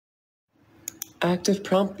Active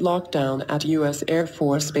prompt lockdown at U.S. Air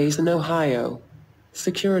Force Base in Ohio.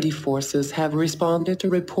 Security forces have responded to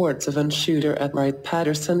reports of a shooter at Wright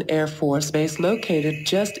Patterson Air Force Base located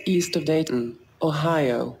just east of Dayton,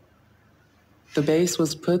 Ohio. The base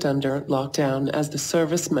was put under lockdown as the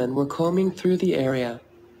servicemen were combing through the area.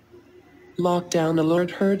 Lockdown alert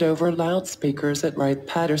heard over loudspeakers at Wright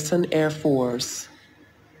Patterson Air Force.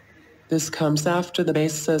 This comes after the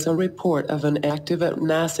base says a report of an active at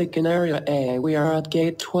NASIC in Area A. We are at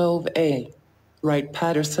Gate 12A. Wright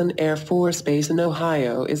Patterson Air Force Base in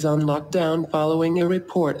Ohio is on lockdown following a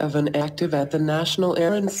report of an active at the National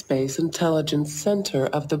Air and Space Intelligence Center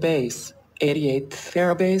of the base, 88th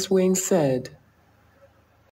Air Base Wing said.